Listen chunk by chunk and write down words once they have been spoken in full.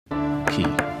key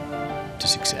to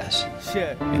success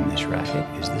in this racket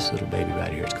is this little baby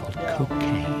right here. It's called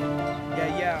cocaine.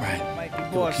 Right.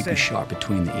 It'll keep you sharp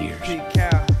between the ears.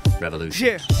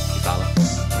 Revolutions. You follow?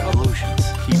 Revolutions.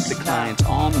 Keep the clients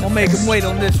on the I'll make them wait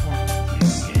on this one.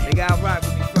 They gotta ride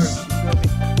with me first, you feel me?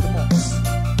 Come on.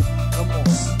 Come on.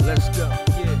 Let's go.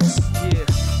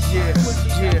 Yeah.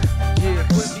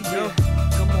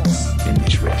 Come on. In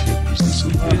this racket is this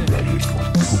little baby right here. It's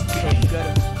called cocaine.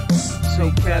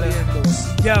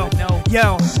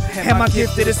 Yo, am I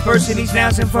gifted as person these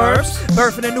nouns and verbs?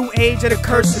 Birthing a new age of the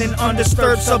cursed and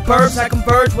undisturbed suburbs. I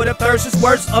converge with a thirst is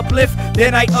worse, uplift,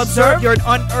 then I observe. You're an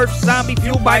unearthed zombie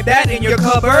fueled by that in your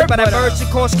cupboard. But I merge and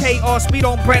cause chaos, we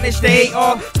don't brandish the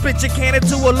AR. Split your cannon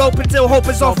to a lope until hope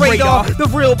is off radar. The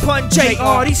real pun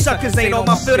JR, these suckers ain't on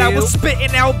my field. I was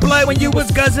spitting out blood when you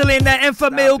was guzzling that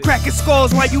infamil. Cracking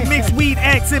skulls while you mix weed,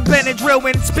 axe, and Benadryl.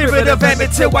 In spirit of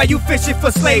Emmett while you fishing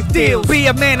for slave deals. Be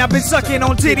a man, I've been sucking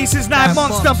on titties since 9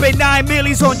 months. Dumping 9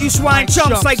 millies on you swine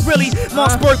chumps. Like really,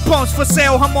 Mossberg bumps for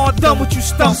sale. I'm all done with you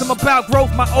stumps. I'm about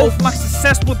growth, my oath, my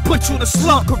success will put you in a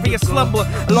slump. Career slumber,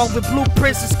 along with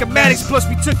blueprints and schematics. Plus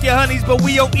we took your honeys, but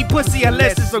we don't eat pussy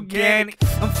unless it's organic.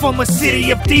 I'm from a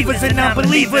city of divas and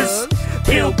unbelievers.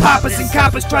 Pill poppers and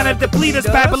coppers trying to deplete us.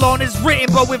 Babylon is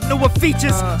written but with newer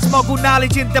features. Smuggle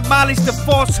knowledge and demolish the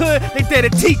falsehood. They there to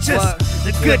teach us.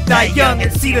 The good die young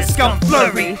and see the scum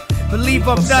flurry. Believe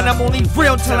I'm done, I'm only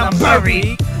real till I'm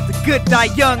buried. The good die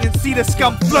young and see the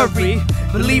scum flurry.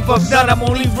 Believe I'm done, I'm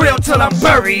only real till I'm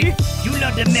buried. You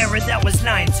love the mirror that was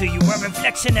lying to you. A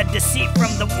reflection of deceit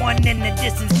from the one in the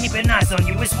distance keeping eyes on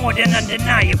you. It's more than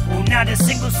undeniable. Not a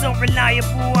single soul reliable.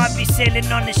 I'll be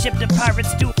sailing on the ship the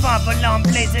pirates do. 5 alarm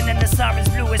blazing and the sirens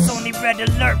blue. It's only red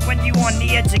alert when you on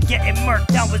the edge of getting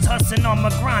murked. I was hustling on my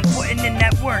grind, putting in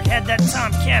that work. Had that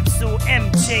time capsule,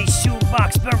 MJ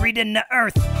shoebox buried in the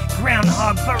earth.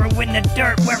 Groundhog burrow in the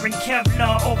dirt, wearing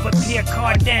Kevlar over Pierre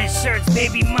Cardin shirts.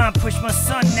 Baby mom pushed my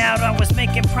son out. I was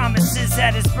making promises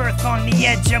at his birth. On the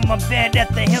edge of my bed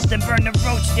at the Hilton, burn the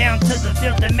roach down to the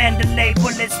filter. Mandalay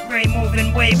bullet spray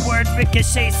moving wayward.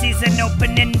 Ricochet season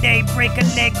opening day. Break a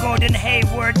leg, Gordon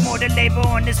Hayward. More to labor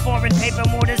on this foreign paper,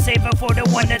 more to savor for the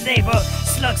one that labor.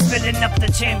 Slugs filling up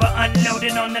the chamber,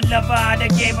 unloading on the lover I done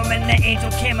gave him, and the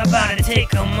angel came about to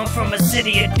take him. I'm from a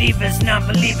city of divas,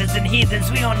 non-believers and heathens.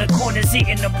 We on the corners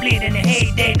eating or bleeding.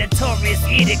 Heyday, notorious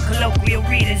edict, colloquial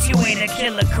readings. You ain't a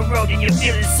killer, corroding your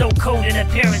feelings. So cold in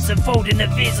appearance, unfolding the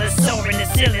visa. Soaring the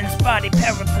ceilings, body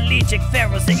paraplegic,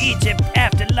 pharaohs of Egypt,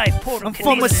 afterlife portal. I'm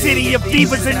from a city of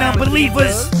divas and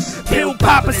unbelievers. Pill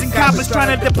poppers and coppers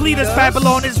trying to deplete us.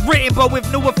 Babylon is written but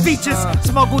with newer features.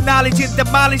 Smuggle knowledge and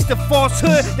demolish the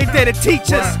falsehood. They there to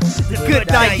teach us. The good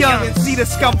die young and see the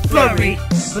scum flurry.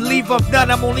 Believe I'm done,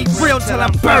 I'm only real till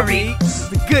I'm buried.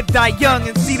 The good die young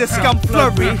and see the scum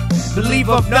flurry.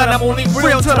 Believe I'm done, I'm only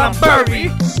real till I'm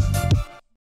buried.